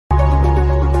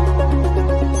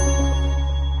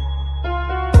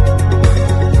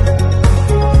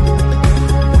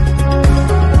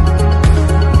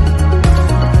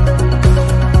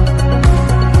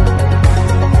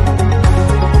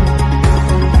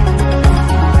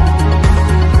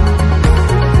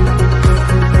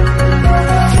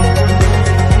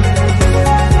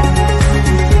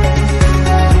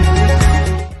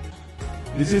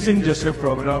isn't just a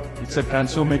program, it's a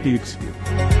transformative experience.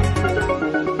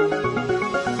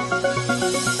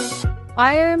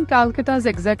 IIM Calcutta's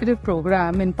executive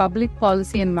program in public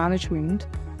policy and management,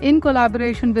 in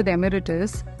collaboration with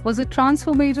Emeritus, was a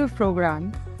transformative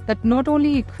program that not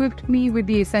only equipped me with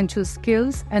the essential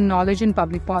skills and knowledge in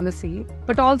public policy,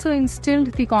 but also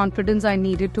instilled the confidence I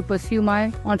needed to pursue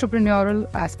my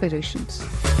entrepreneurial aspirations.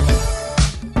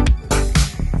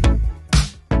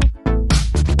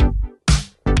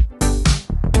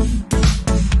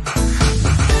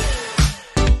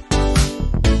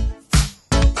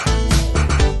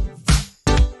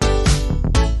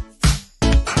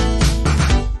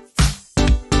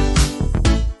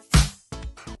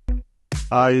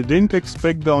 I didn't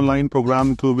expect the online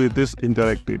program to be this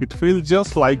interactive. It feels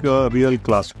just like a real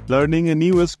class. Learning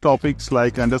newest topics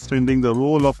like understanding the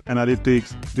role of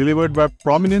analytics, delivered by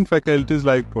prominent faculties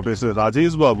like Professor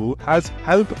Rajesh Babu, has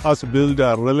helped us build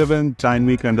a relevant,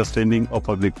 dynamic understanding of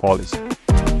public policy.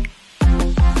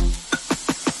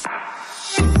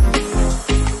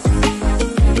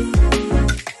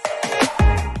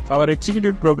 Our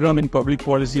executive program in public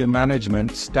policy and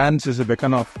management stands as a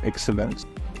beacon of excellence.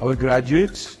 Our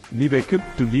graduates live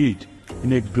equipped to lead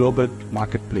in a global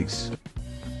marketplace.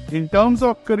 In terms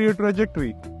of career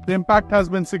trajectory, the impact has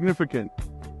been significant.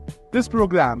 This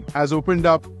program has opened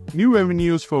up new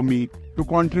avenues for me to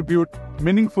contribute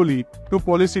meaningfully to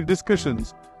policy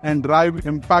discussions and drive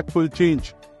impactful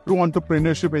change through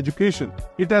entrepreneurship education.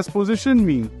 It has positioned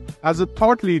me as a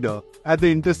thought leader at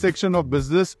the intersection of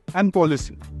business and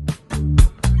policy.